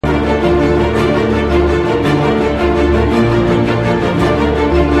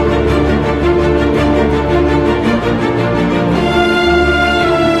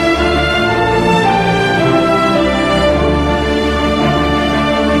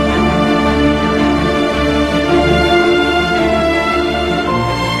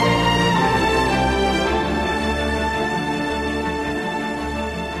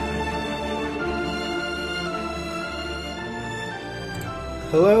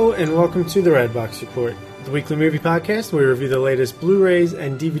Hello, and welcome to the Redbox Report, the weekly movie podcast where we review the latest Blu-rays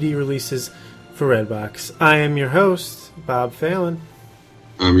and DVD releases for Redbox. I am your host, Bob Phelan.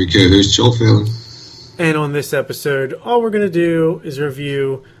 I'm your co-host, Joel Phelan. And on this episode, all we're going to do is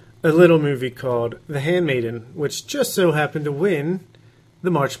review a little movie called The Handmaiden, which just so happened to win the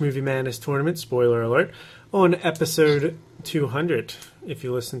March Movie Madness Tournament, spoiler alert, on episode 200. If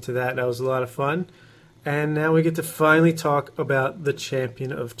you listened to that, that was a lot of fun. And now we get to finally talk about the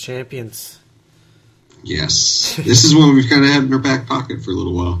Champion of Champions. Yes. This is one we've kind of had in our back pocket for a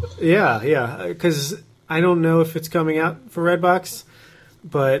little while. Yeah, because I don't know if it's coming out for Redbox,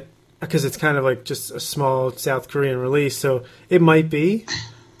 but because it's kind of like just a small South Korean release, so it might be,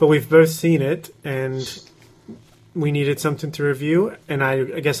 but we've both seen it, and we needed something to review, and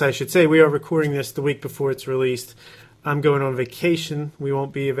I guess I should say we are recording this the week before it's released. I'm going on vacation. We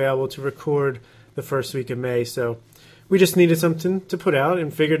won't be available to record the first week of May, so we just needed something to put out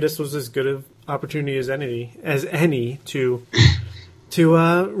and figured this was as good an opportunity as any to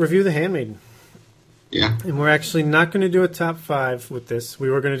review The Handmaiden. Yeah. And we're actually not going to do a top 5 with this. We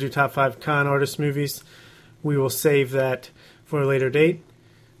were going to do top 5 con artist movies. We will save that for a later date.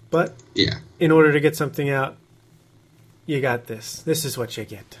 But yeah, in order to get something out, you got this. This is what you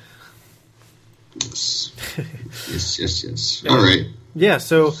get. Yes. yes. All right. Yeah,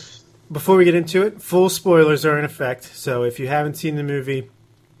 so before we get into it, full spoilers are in effect. So if you haven't seen the movie,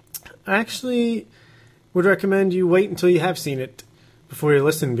 I actually would recommend you wait until you have seen it before you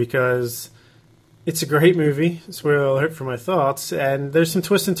listen, because it's a great movie. Spoiler alert for my thoughts. And there's some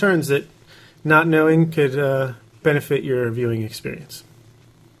twists and turns that not knowing could benefit your viewing experience.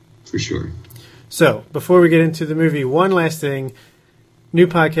 For sure. So before we get into the movie, one last thing. New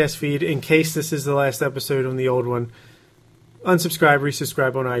podcast feed, in case this is the last episode on the old one. Unsubscribe,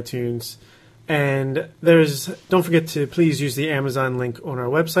 resubscribe on iTunes. And don't forget to please use the Amazon link on our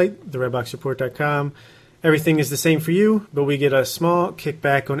website, theredboxreport.com. Everything is the same for you, but we get a small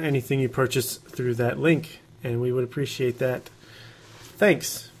kickback on anything you purchase through that link, and we would appreciate that.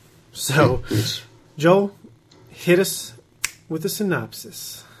 Thanks. So, Joel, hit us with a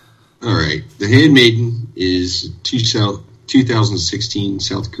synopsis. All right. The Handmaiden is a 2016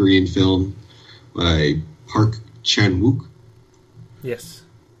 South Korean film by Park Chan-wook. Yes.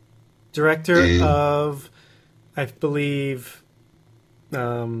 Director of, I believe,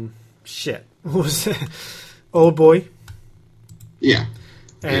 what was it? Old Boy. Yeah.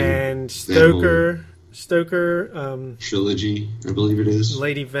 And Stoker. Trilogy, I believe it is.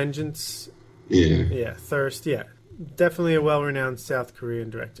 Lady Vengeance. Yeah. Yeah, Thirst. Yeah. Definitely a well-renowned South Korean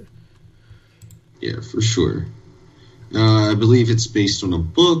director. Yeah, for sure. I believe it's based on a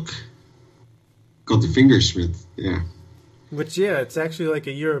book called The Fingersmith. Yeah. Which, yeah, it's actually like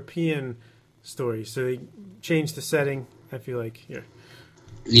a European story. So they changed the setting, I feel like, here.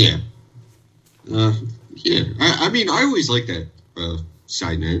 Yeah. Yeah. I mean, I always like that,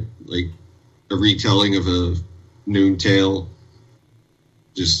 side note, like a retelling of a known tale,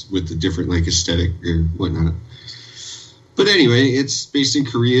 just with a different, like, aesthetic or whatnot. But anyway, it's based in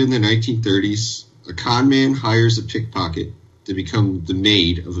Korea in the 1930s. A con man hires a pickpocket to become the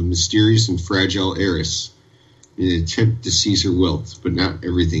maid of a mysterious and fragile heiress in an attempt to seize her wealth, but not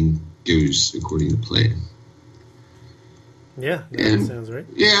everything goes according to plan. Yeah, that sounds right.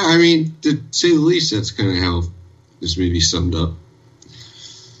 Yeah, I mean, to say the least, that's kind of how this movie summed up.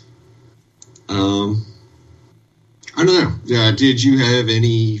 I don't know. Did you have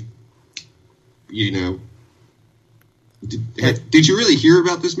any, did you really hear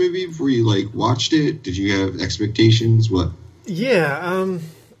about this movie before you, like, watched it? Did you have expectations? What? Yeah,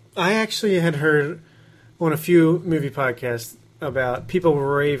 I actually had heard on a few movie podcasts about people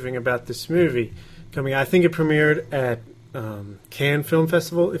raving about this movie coming out. I think it premiered at Cannes Film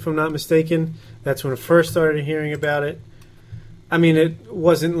Festival, if I'm not mistaken. That's when I first started hearing about it. I mean, it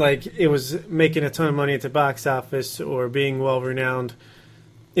wasn't like it was making a ton of money at the box office or being well-renowned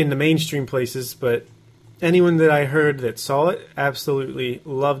in the mainstream places, but anyone that I heard that saw it absolutely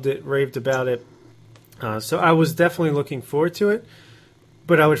loved it, raved about it. So I was definitely looking forward to it,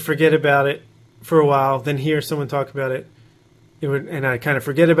 but I would forget about it for a while, then hear someone talk about it, and I kind of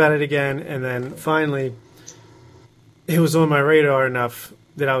forget about it again, and then finally it was on my radar enough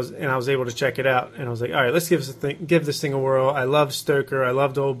that I was able to check it out, and I was like, all right, let's give this thing a whirl. I love Stoker. I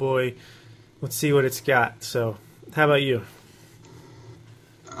loved Old Boy. Let's see what it's got. So, how about you?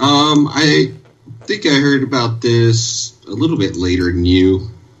 I think I heard about this a little bit later than you.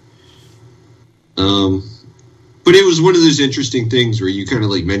 But it was one of those interesting things where you kind of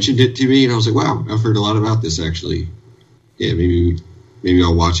like mentioned it to me, and I was like, wow, I've heard a lot about this actually. Yeah, maybe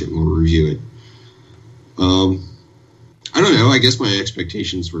I'll watch it and we'll review it. I I don't know. I guess my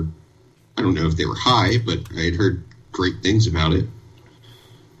expectations were, I don't know if they were high, but I had heard great things about it.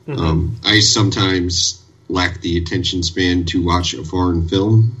 Mm-hmm. I sometimes lack the attention span to watch a foreign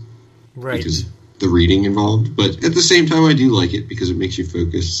film. Right. Because the reading involved. But at the same time, I do like it because it makes you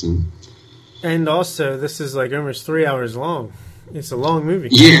focus. And also, this is like almost 3 hours long. It's a long movie.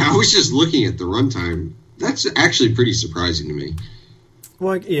 Yeah, I was just looking at the runtime. That's actually pretty surprising to me.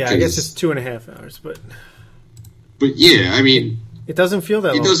 Well, yeah, I guess it's 2.5 hours, but yeah, I mean, it doesn't feel that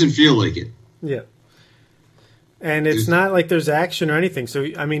long. It doesn't feel like it. Yeah. And it's not like there's action or anything. So,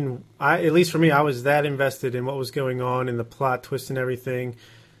 I mean, at least for me, I was that invested in what was going on in the plot twist and everything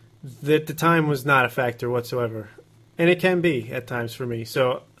that the time was not a factor whatsoever. And it can be at times for me.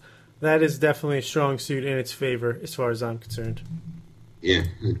 So that is definitely a strong suit in its favor as far as I'm concerned. Yeah,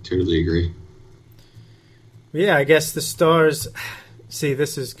 I totally agree. Yeah, I guess the stars... See,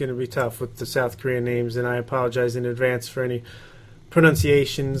 this is going to be tough with the South Korean names, and I apologize in advance for any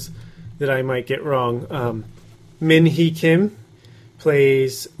pronunciations that I might get wrong. Min Hee Kim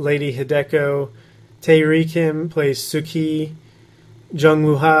plays Lady Hideko. Tae-ri Kim plays Suki. Jung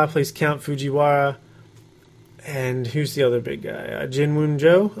Woo-ha plays Count Fujiwara. And who's the other big guy? Jin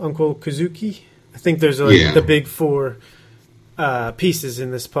Woon-jo, Uncle Kazuki. I think there's the big four pieces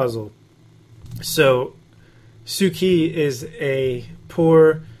in this puzzle. So Suki is a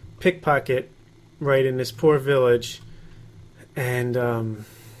poor pickpocket right in this poor village, and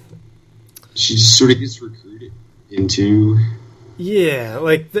she just sort of gets recruited into... Yeah,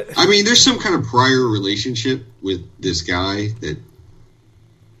 like... I mean, there's some kind of prior relationship with this guy that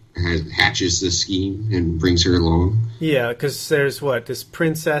hatches this scheme and brings her along. Yeah, because there's this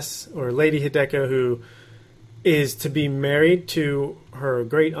princess or Lady Hideko who is to be married to her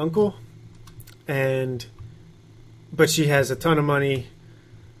great uncle, but she has a ton of money,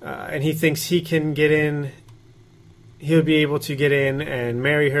 and he thinks he can get in. He'll be able to get in and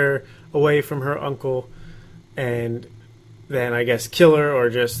marry her away from her uncle, and then I guess kill her or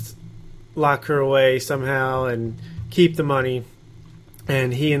just lock her away somehow and keep the money.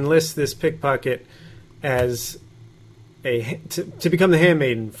 And he enlists this pickpocket as to become the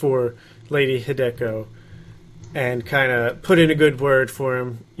handmaiden for Lady Hideko, and kind of put in a good word for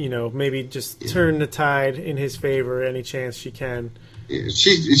him, maybe just turn the tide in his favor any chance she can. Yeah,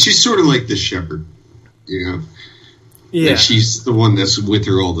 she's sort of like the shepherd, Yeah. Like she's the one that's with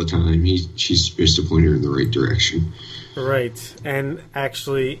her all the time. She's supposed to point her in the right direction. Right. And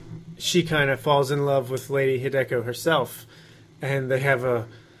actually, she kind of falls in love with Lady Hideko herself. And they have an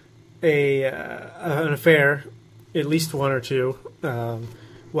affair, at least one or two,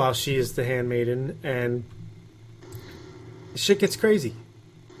 while she is the handmaiden. And shit gets crazy.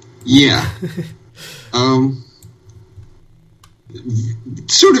 Yeah.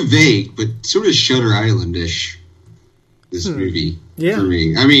 Sort of vague, but sort of Shutter Island-ish, this movie, for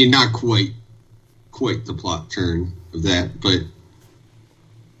me. I mean, not quite the plot turn of that, but...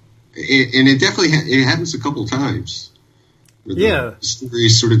 And it definitely it happens a couple times. The story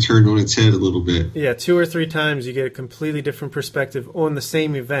is sort of turned on its head a little bit. Yeah, 2 or 3 times you get a completely different perspective on the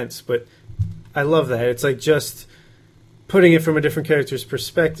same events, but I love that. It's like just putting it from a different character's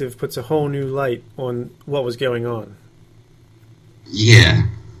perspective puts a whole new light on what was going on. Yeah.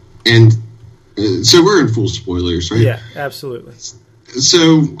 And so we're in full spoilers, right? Yeah, absolutely.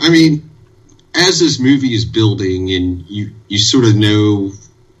 So, I mean, as this movie is building and you sort of know...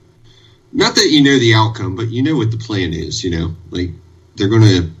 Not that you know the outcome, but you know what the plan is, Like, they're going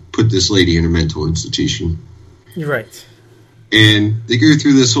to put this lady in a mental institution. You're right. And they go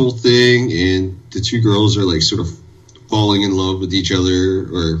through this whole thing, and the two girls are, like, sort of falling in love with each other,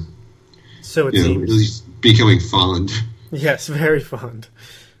 or... So it seems. Really becoming fond. Yes, very fond.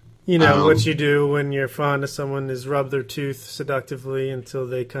 What you do when you're fond of someone is rub their tooth seductively until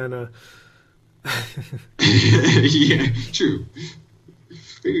they kind of... Yeah, true.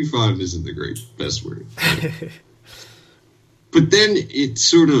 Maybe fond isn't the best word. But then it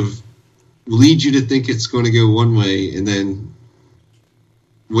sort of leads you to think it's going to go one way, and then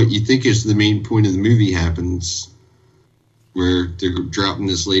what you think is the main point of the movie happens, where they're dropping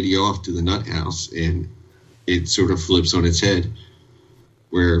this lady off to the nut house, and it sort of flips on its head,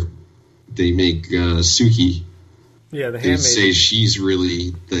 where they make Suki the handmaiden say she's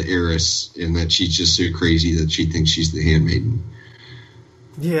really the heiress, and that she's just so crazy that she thinks she's the handmaiden.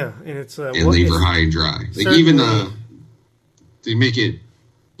 Yeah, and it's and leave her high and dry. Like even they make it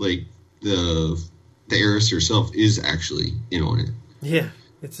like the heiress herself is actually in on it. Yeah,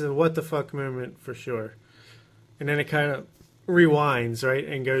 it's a what the fuck moment for sure. And then it kind of rewinds, right,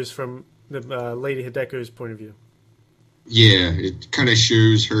 and goes from the Lady Hideko's point of view. Yeah, it kind of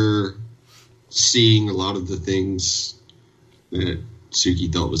shows her seeing a lot of the things that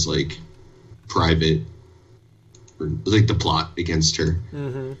Suki thought was like private, or like the plot against her.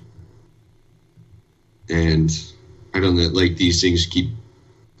 Mm-hmm. And I don't know, like these things keeps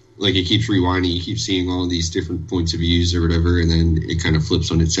rewinding. You keep seeing all these different points of views or whatever, and then it kind of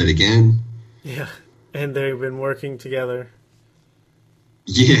flips on its head again. Yeah, and they've been working together.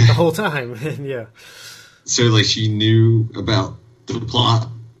 Yeah, the whole time. And yeah. So like she knew about the plot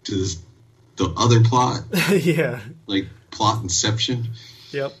to the other plot. Yeah. Like plot inception.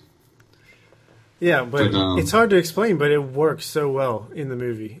 Yep. Yeah, but it's hard to explain, but it works so well in the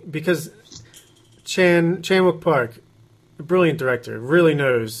movie because Chan Wook Park, a brilliant director, really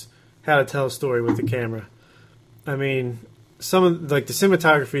knows how to tell a story with the camera. I mean, some of the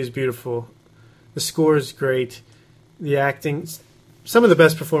cinematography is beautiful, the score is great, the acting, some of the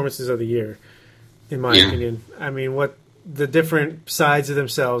best performances of the year, in my opinion. I mean, what the different sides of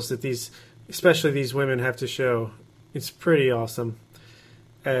themselves that especially these women have to show, it's pretty awesome.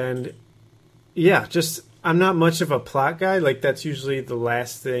 And yeah, just I'm not much of a plot guy. Like that's usually the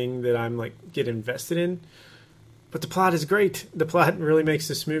last thing that I'm get invested in. But the plot is great. The plot really makes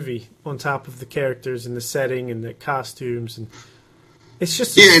this movie on top of the characters and the setting and the costumes, and it's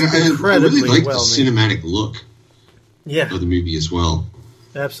just incredibly I really like well the cinematic look of the movie as well.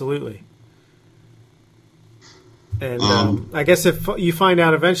 Absolutely. And I guess if you find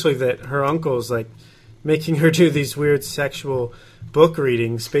out eventually that her uncle's making her do these weird sexual book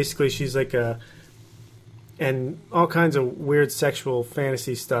readings, basically she's and all kinds of weird sexual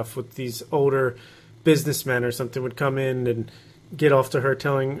fantasy stuff with these older businessmen or something would come in and get off to her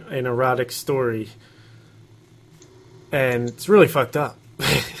telling an erotic story. And it's really fucked up.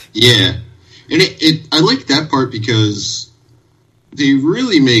 Yeah. And I like that part because they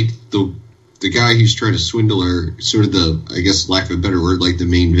really make the guy who's trying to swindle her sort of I guess lack of a better word, like the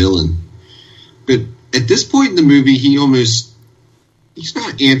main villain. But at this point in the movie, he's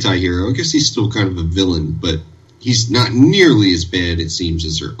not anti-hero. I guess he's still kind of a villain, but he's not nearly as bad, it seems,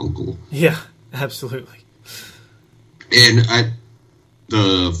 as her uncle. Yeah, absolutely. And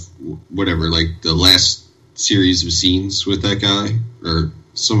the last series of scenes with that guy are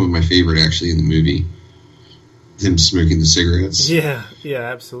some of my favorite, actually, in the movie. Him smoking the cigarettes. Yeah,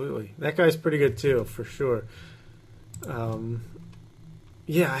 absolutely. That guy's pretty good, too, for sure.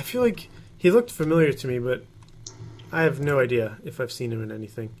 Yeah, I feel like he looked familiar to me, but I have no idea if I've seen him in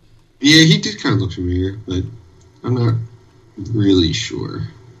anything. Yeah, he did kind of look familiar, but I'm not really sure.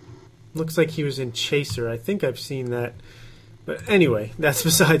 Looks like he was in Chaser. I think I've seen that. But anyway, that's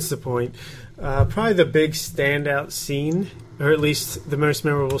besides the point. Probably the big standout scene, or at least the most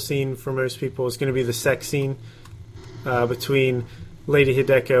memorable scene for most people, is going to be the sex scene between Lady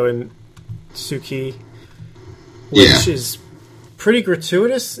Hideko and Suki, which is pretty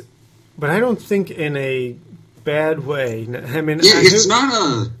gratuitous, but I don't think in a bad way. I mean, it's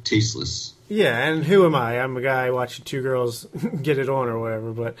not tasteless. Yeah, and who am I? I'm a guy watching two girls get it on or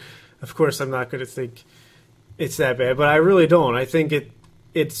whatever, but of course I'm not going to think it's that bad, but I really don't. I think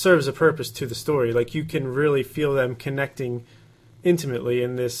it serves a purpose to the story. Like, you can really feel them connecting intimately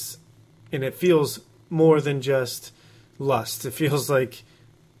in this, and it feels more than just lust. It feels like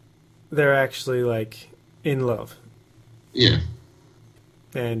they're actually, in love. Yeah.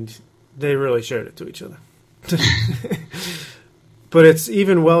 And they really showed it to each other. But it's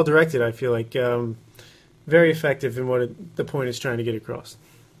even well directed, I feel like. Very effective in what the point is trying to get across.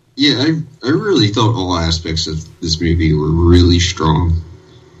 Yeah, I really thought all aspects of this movie were really strong.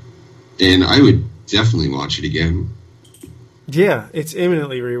 And I would definitely watch it again. Yeah, it's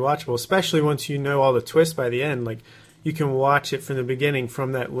imminently rewatchable, especially once you know all the twists by the end. You can watch it from the beginning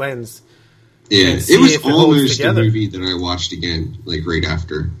from that lens. Yeah, it was almost a movie that I watched again, right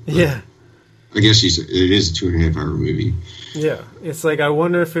after. But yeah. I guess it is a 2.5-hour movie. Yeah, it's I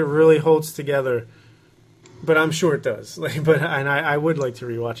wonder if it really holds together, but I'm sure it does. I would like to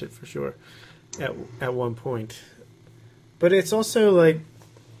rewatch it for sure, at one point. But it's also a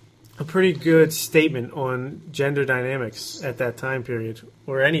pretty good statement on gender dynamics at that time period,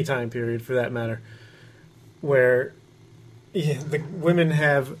 or any time period for that matter, where the women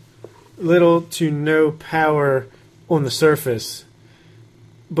have little to no power on the surface,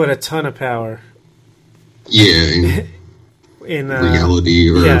 but a ton of power. Yeah, in reality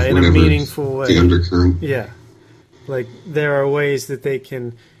or whatever, in a meaningful way. The undercurrent. Yeah, there are ways that they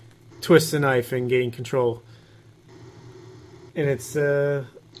can twist the knife and gain control, and it's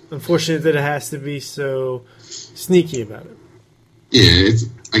unfortunate that it has to be so sneaky about it. Yeah,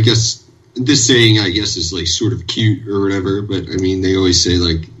 I guess this saying, is sort of cute or whatever, but I mean, they always say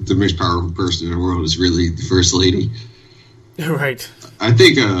the most powerful person in the world is really the first lady. Right. I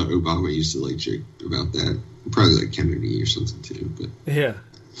think Obama used to joke about that. Probably like Kennedy or something too. But Yeah.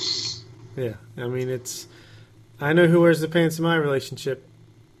 Yeah. I mean, I know who wears the pants in my relationship.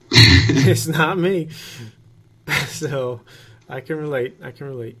 It's not me. So I can relate.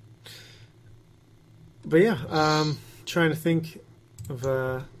 But yeah, trying to think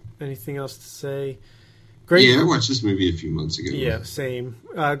of anything else to say. Great. Yeah, I watched this movie a few months ago. Yeah, same.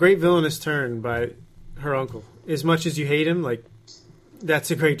 Great Villainous Turn by her uncle. As much as you hate him, like,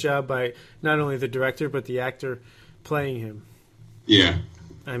 that's a great job by not only the director but the actor playing him. Yeah.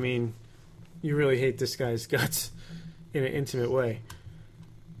 I mean, you really hate this guy's guts in an intimate way.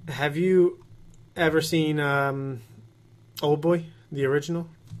 Have you ever seen Old Boy, the original?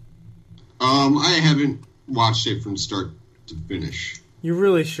 I haven't watched it from start to finish. You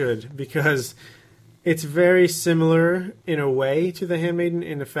really should, because it's very similar in a way to The Handmaiden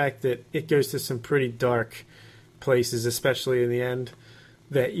in the fact that it goes to some pretty dark places, especially in the end,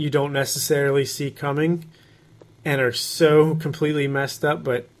 that you don't necessarily see coming and are so completely messed up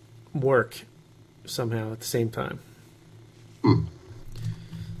but work somehow at the same time.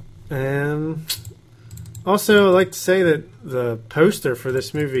 And also, I'd like to say that the poster for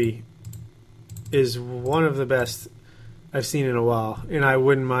this movie is one of the best I've seen in a while, and I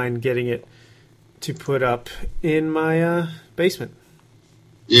wouldn't mind getting it to put up in my basement.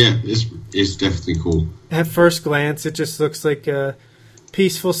 Yeah, it's definitely cool. At first glance, it just looks like a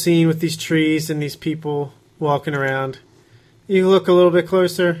peaceful scene with these trees and these people walking around. You look a little bit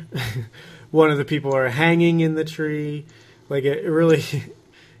closer, one of the people are hanging in the tree. Like, it really,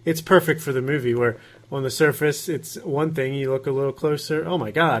 it's perfect for the movie, where on the surface it's one thing, you look a little closer, oh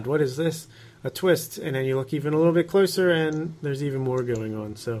my god, what is this? A twist, and then you look even a little bit closer and there's even more going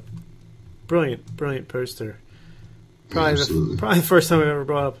on. So brilliant poster. Probably the first time I've ever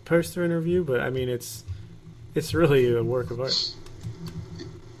brought up a poster in a review, but I mean, it's really a work of art.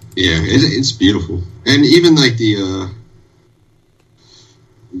 Yeah, it's beautiful. And even like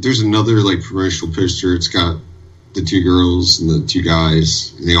there's another like promotional poster. It's got the two girls and the two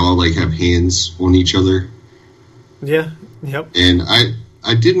guys, and they all like have hands on each other. Yeah. Yep. And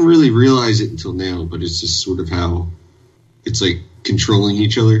I didn't really realize it until now, but it's just sort of how it's like controlling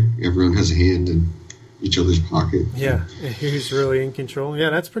each other. Everyone has a hand in each other's pocket. Yeah, who's really in control. Yeah,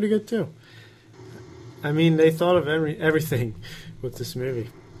 that's pretty good too. I mean, they thought of everything with this movie.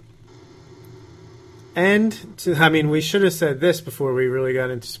 And, we should have said this before we really got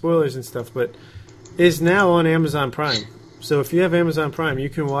into spoilers and stuff, but is now on Amazon Prime. So if you have Amazon Prime, you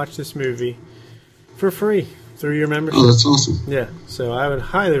can watch this movie for free through your membership. Oh, that's awesome. Yeah, so I would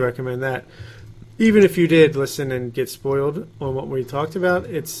highly recommend that. Even if you did listen and get spoiled on what we talked about,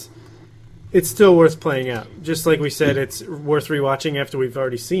 it's still worth playing out. Just like we said, it's worth rewatching after we've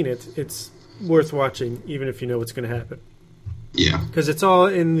already seen it. It's worth watching even if you know what's going to happen. Yeah. Because it's all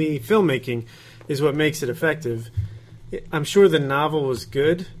in the filmmaking is what makes it effective. I'm sure the novel was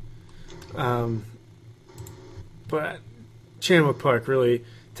good, but Chan-wook Park really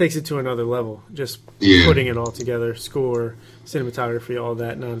takes it to another level. Just putting it all together, score, cinematography, all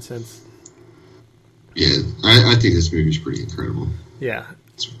that nonsense. Yeah, I think this movie's pretty incredible. Yeah.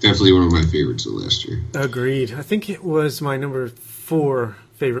 It's definitely one of my favorites of last year. Agreed. I think it was my number 4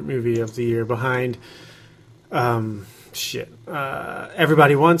 favorite movie of the year, behind Everybody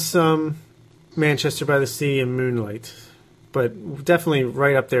Wants Some, Manchester by the Sea, and Moonlight. But definitely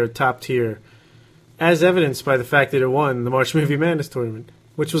right up there, top tier, as evidenced by the fact that it won the March Movie Madness tournament,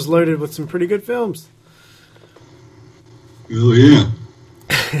 which was loaded with some pretty good films. Oh, yeah.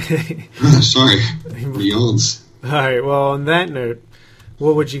 Sorry. The yawns. All right, well, on that note,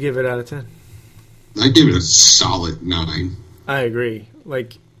 what would you give it out of 10? I'd give it a solid 9. I agree.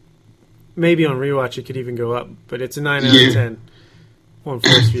 Like, maybe on rewatch it could even go up, but it's a 9 out of 10 on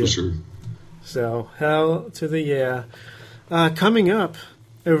first view. For sure. So, hell to the yeah. Coming up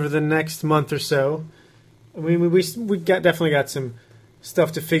over the next month or so, we definitely got some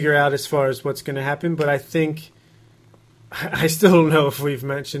stuff to figure out as far as what's going to happen, but I think I still don't know if we've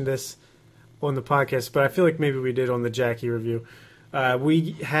mentioned this on the podcast, but I feel like maybe we did on the Jackie review.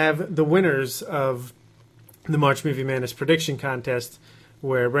 We have the winners of the March Movie Madness prediction contest,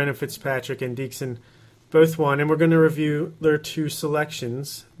 where Brendan Fitzpatrick and Deekson both won, and we're going to review their 2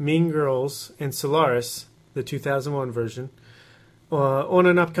 selections, Mean Girls and Solaris, the 2001 version, on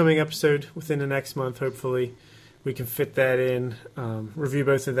an upcoming episode within the next month. Hopefully we can fit that in, review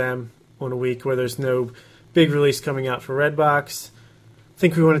both of them on a week where there's no big release coming out for Redbox. I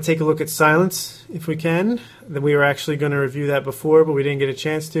think we want to take a look at Silence if we can. We were actually going to review that before, but we didn't get a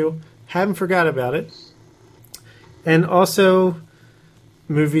chance to. Haven't forgot about it. And also,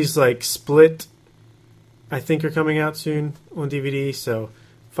 movies like Split, I think, are coming out soon on DVD, so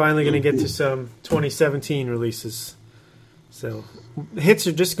finally going to get to some 2017 releases. So hits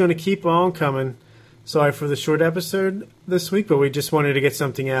are just going to keep on coming. Sorry for the short episode this week, but we just wanted to get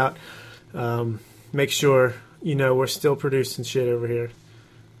something out. Make sure we're still producing shit over here.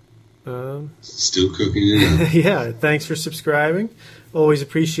 Still cooking it up. Yeah, thanks for subscribing. Always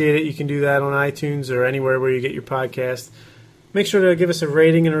appreciate it. You can do that on iTunes or anywhere where you get your podcast. Make sure to give us a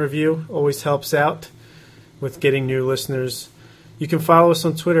rating and a review. Always helps out with getting new listeners. You can follow us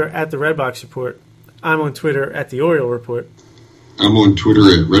on Twitter at the Redbox Report. I'm on Twitter at the Oriole Report. I'm on Twitter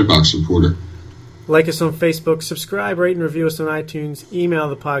at Redbox Reporter. Like us on Facebook. Subscribe, rate, and review us on iTunes. Email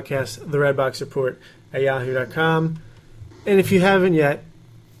the podcast, theredboxreport@yahoo.com. And if you haven't yet,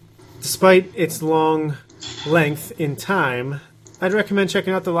 despite its long length in time, I'd recommend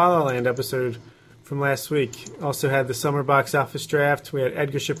checking out the La La Land episode from last week. Also had the summer box office draft. We had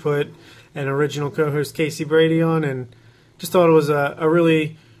Edgar Chaput and original co-host Casey Brady on, and just thought it was a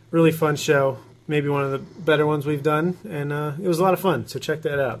really, really fun show. Maybe one of the better ones we've done, and it was a lot of fun. So check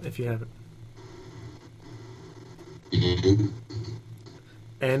that out if you haven't. Mm-hmm.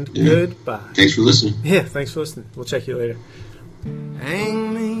 And goodbye. Thanks for listening. Yeah, thanks for listening. We'll check you later.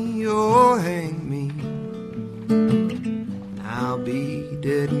 Hang me, oh hang me, I'll be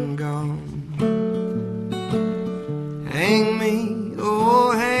dead and gone. Hang me,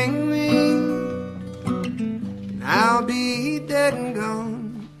 oh hang me, I'll be dead and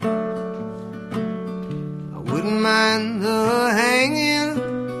gone. I wouldn't mind the hanging,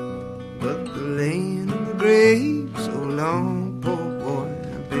 but the laying in the grave so long, poor boy,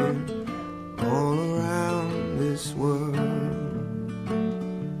 I've been all around this world.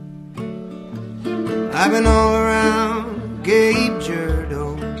 I've been all around Cape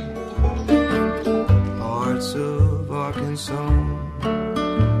Girardeau, parts of Arkansas.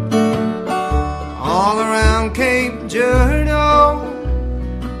 All around Cape Girardeau,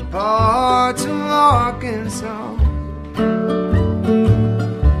 parts of Arkansas.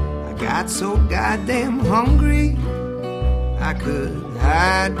 I got so goddamn hungry, I could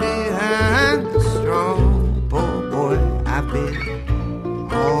hide behind the straw. Poor boy, I've been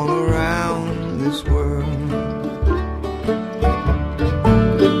all around this world.